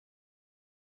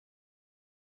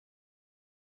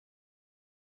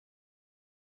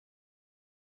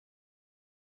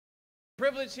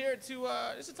Privilege here to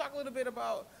just to talk a little bit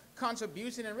about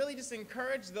contribution and really just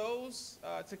encourage those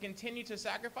to continue to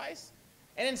sacrifice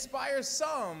and inspire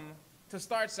some to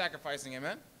start sacrificing.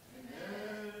 Amen?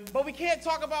 Amen. But we can't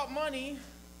talk about money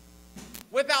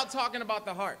without talking about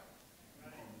the heart.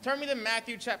 Turn me to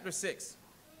Matthew chapter 6.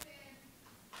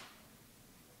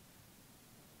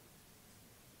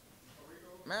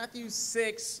 Matthew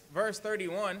 6, verse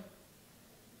 31.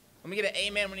 Let me get an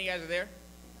amen when you guys are there.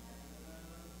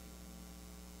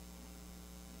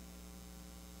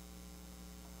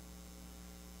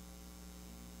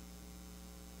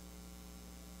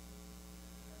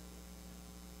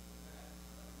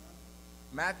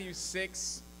 Matthew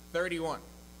 6, 31.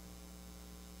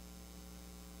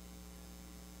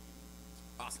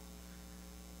 Awesome.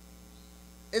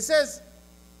 It says,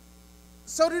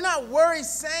 "So do not worry,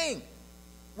 saying,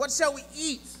 what shall we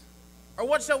eat? Or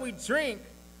what shall we drink?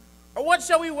 Or what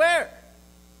shall we wear?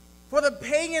 For the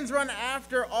pagans run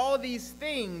after all these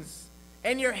things,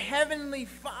 and your heavenly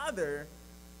Father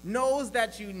knows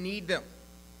that you need them."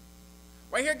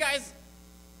 Right here, guys,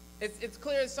 it's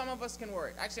clear some of us can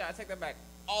worry. Actually, I take that back.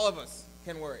 All of us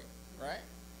can worry, right?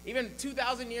 Even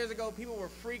 2,000 years ago, people were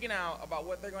freaking out about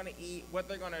what they're going to eat, what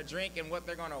they're going to drink, and what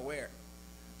they're going to wear.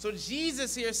 So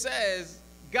Jesus here says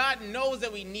God knows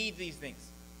that we need these things.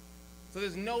 So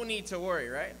there's no need to worry,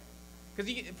 right?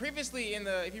 Because previously,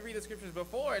 if you read the scriptures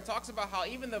before, it talks about how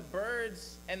even the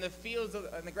birds and the fields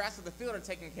and the grass of the field are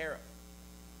taken care of.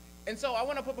 And so I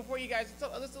want to put before you guys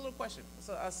just a little question. It's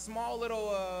a small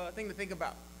little thing to think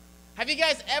about. Have you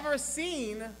guys ever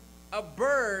seen a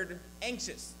bird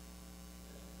anxious?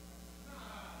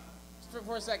 Just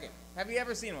for a second. Have you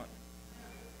ever seen one?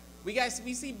 We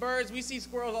see birds, we see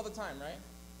squirrels all the time, right?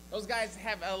 Those guys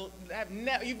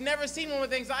you've never seen one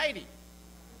with anxiety.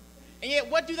 And yet,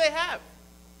 what do they have?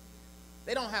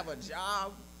 They don't have a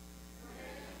job.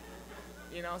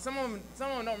 You know, some of them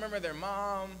don't remember their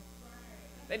mom.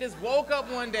 They just woke up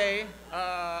one day,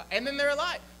 and then they're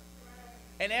alive.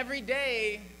 And every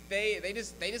day, they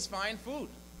just find food.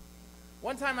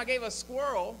 One time I gave a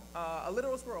squirrel, a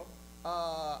literal squirrel,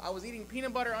 I was eating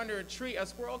peanut butter under a tree. A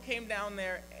squirrel came down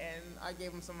there, and I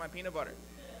gave him some of my peanut butter.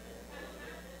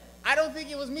 I don't think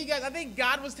it was me, guys. I think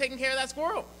God was taking care of that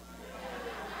squirrel.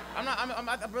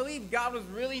 I believe God was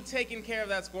really taking care of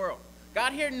that squirrel.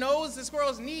 God here knows the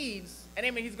squirrel's needs, and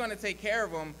he's going to take care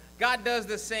of them. God does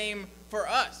the same for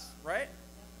us, right?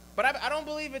 But I don't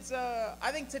believe it's,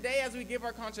 I think today as we give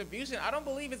our contribution, I don't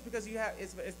believe it's because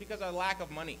it's because of lack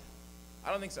of money. I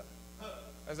don't think so.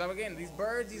 As again, these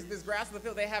birds, this grass in the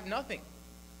field, they have nothing.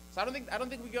 So I don't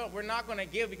think we're not going to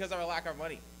give because of our lack of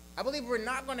money. I believe we're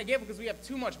not going to give because we have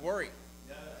too much worry.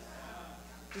 Yes.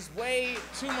 Just way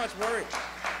too much worry.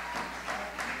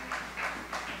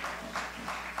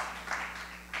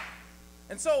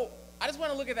 And so I just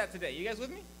want to look at that today. You guys with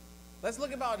me? Let's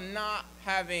look about not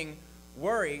having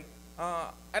worry.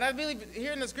 And I believe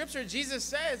here in the scripture, Jesus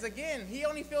says, again, he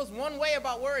only feels one way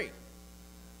about worry.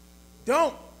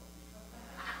 Don't.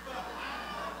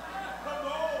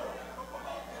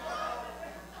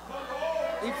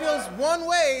 He feels one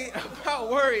way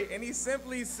about worry, and he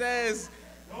simply says,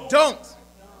 don't.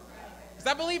 Because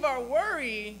I believe our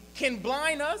worry can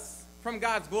blind us from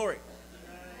God's glory.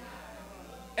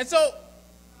 And so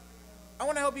I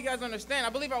want to help you guys understand.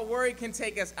 I believe our worry can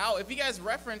take us out. If you guys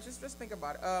reference, just think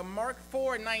about it. Mark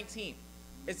 4:19.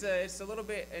 It's a little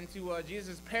bit into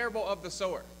Jesus' parable of the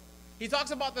sower. He talks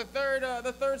about the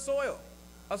third soil,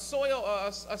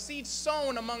 a seed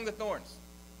sown among the thorns.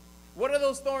 What do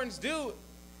those thorns do?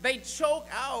 They choke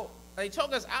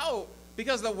us out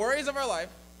because the worries of our life,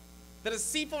 the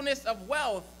deceitfulness of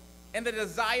wealth, and the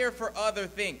desire for other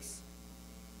things.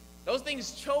 Those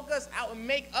things choke us out and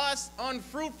make us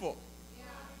unfruitful.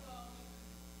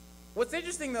 What's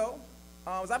interesting, though,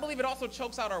 is I believe it also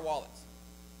chokes out our wallets.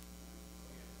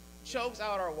 Chokes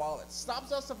out our wallets.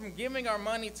 Stops us from giving our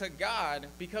money to God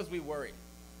because we worry.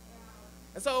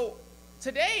 And so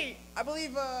today, I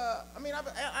believe,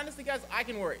 honestly, guys, I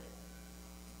can worry.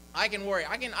 I can worry.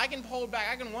 I can hold back.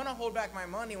 I can want to hold back my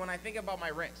money when I think about my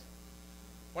rent.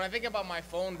 When I think about my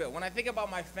phone bill. When I think about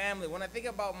my family. When I think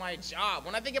about my job.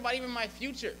 When I think about even my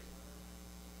future.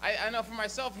 I know for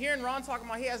myself, hearing Ron talking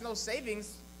about he has no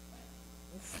savings.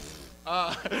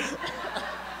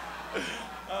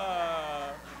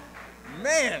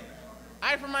 Man,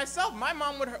 for myself, my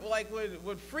mom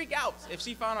would freak out if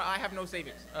she found out I have no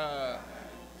savings.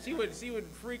 She would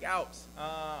freak out.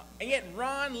 And yet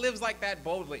Ron lives like that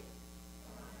boldly.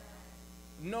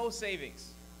 No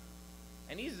savings.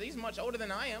 And he's much older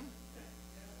than I am.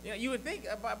 You know, you would think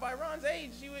by Ron's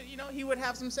age, he would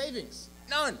have some savings.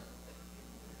 None.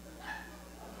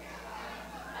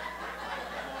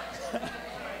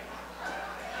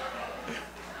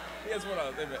 Guess what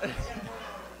else? Amen.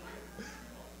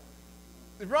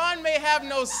 Ron may have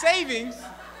no savings,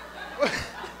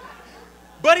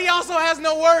 but he also has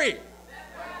no worry.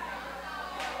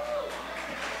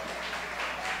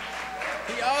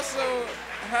 He also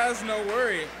has no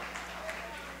worry.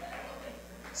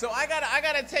 So I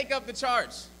gotta take up the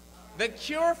charge. The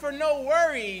cure for no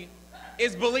worry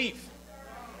is belief.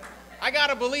 I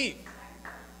gotta believe.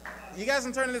 You guys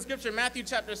can turn to the scripture, Matthew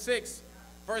chapter 6,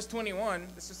 verse 21.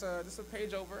 This is just a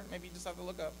page over. Maybe you just have to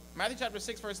look up. Matthew chapter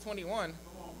 6, verse 21.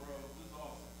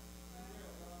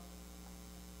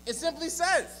 It simply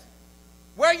says,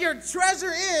 where your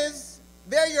treasure is,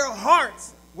 there your heart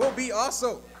will be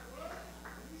also.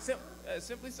 It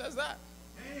simply says that.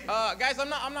 Guys, I'm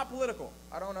not political.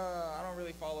 I don't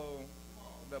really follow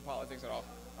the politics at all.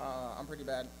 I'm pretty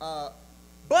bad.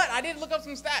 But I did look up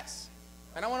some stats,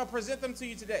 and I want to present them to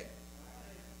you today.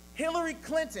 Hillary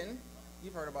Clinton,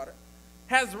 you've heard about it,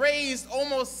 has raised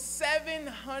almost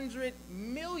 $700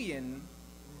 million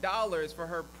for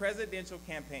her presidential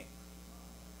campaign.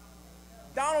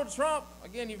 Donald Trump,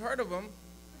 again, you've heard of him,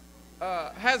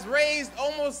 has raised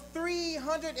almost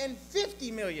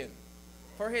 $350 million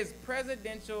for his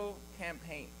presidential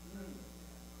campaign.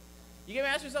 You can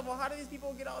ask yourself, well, how do these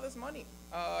people get all this money?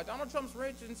 Donald Trump's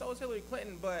rich and so is Hillary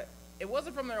Clinton, but it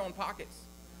wasn't from their own pockets.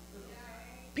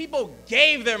 People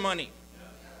gave their money.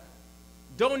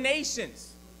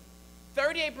 Donations.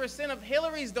 38% of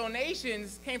Hillary's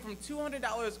donations came from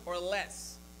 $200 or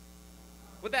less.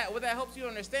 What that helps you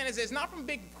understand is it's not from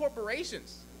big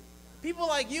corporations. People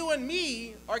like you and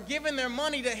me are giving their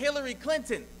money to Hillary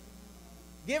Clinton,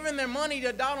 giving their money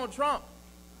to Donald Trump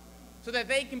so that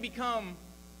they can become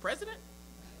president.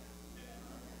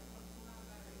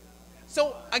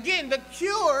 So again, the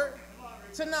cure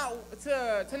to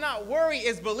not worry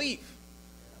is belief.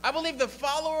 I believe the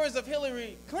followers of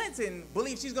Hillary Clinton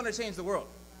believe she's going to change the world.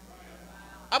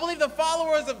 I believe the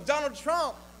followers of Donald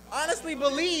Trump honestly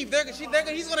believe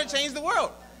he's going to change the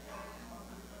world.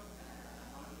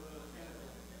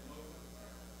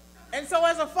 And so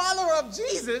as a follower of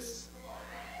Jesus,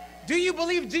 do you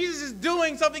believe Jesus is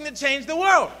doing something to change the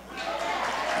world?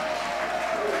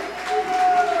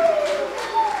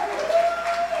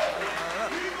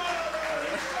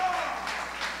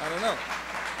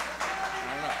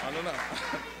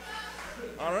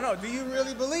 I don't know. Do you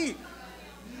really believe?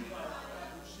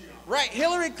 Right,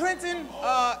 Hillary Clinton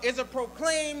is a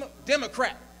proclaimed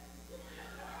Democrat.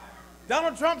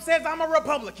 Donald Trump says, I'm a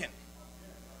Republican.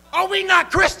 Are we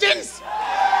not Christians?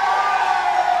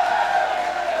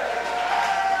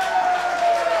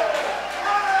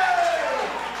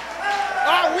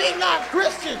 Are we not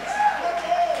Christians?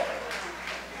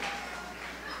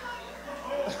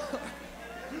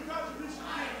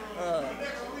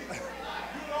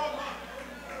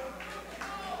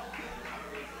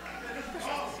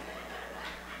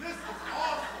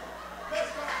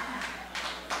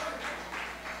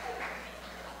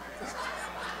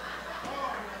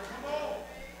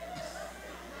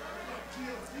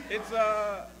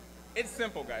 It's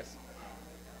simple, guys.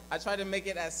 I tried to make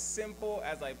it as simple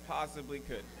as I possibly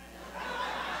could.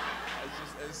 It's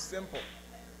just as simple.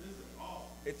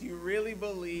 If you really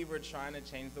believe we're trying to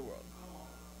change the world,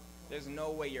 there's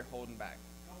no way you're holding back.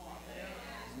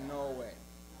 There's no way.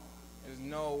 There's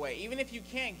no way. Even if you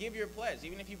can't give your pledge,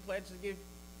 even if you pledge to give,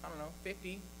 I don't know,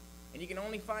 50, and you can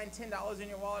only find $10 in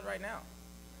your wallet right now.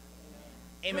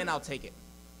 Amen, I'll take it.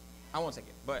 I won't take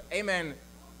it, but amen,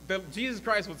 Jesus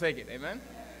Christ will take it, amen?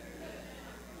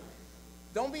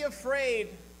 Don't be afraid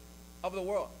of the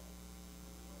world.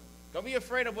 Don't be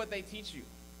afraid of what they teach you.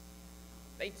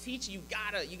 They teach you,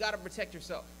 you gotta protect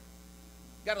yourself.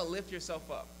 You gotta lift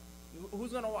yourself up.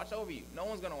 Who's gonna watch over you? No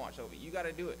one's gonna watch over you. You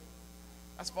gotta do it.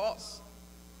 That's false.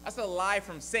 That's a lie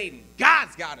from Satan.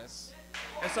 God's got us.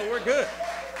 And so we're good.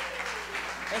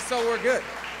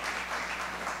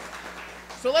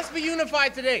 So let's be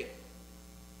unified today.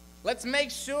 Let's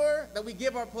make sure that we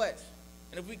give our pledge.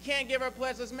 And if we can't give our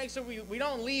pledge, let's make sure we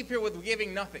don't leave here with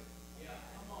giving nothing.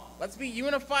 Let's be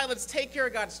unified. Let's take care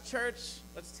of God's church.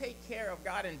 Let's take care of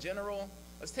God in general.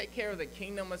 Let's take care of the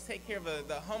kingdom. Let's take care of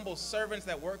the humble servants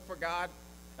that work for God.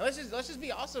 And let's just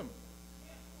be awesome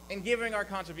in giving our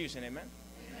contribution. Amen?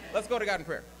 Let's go to God in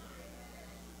prayer.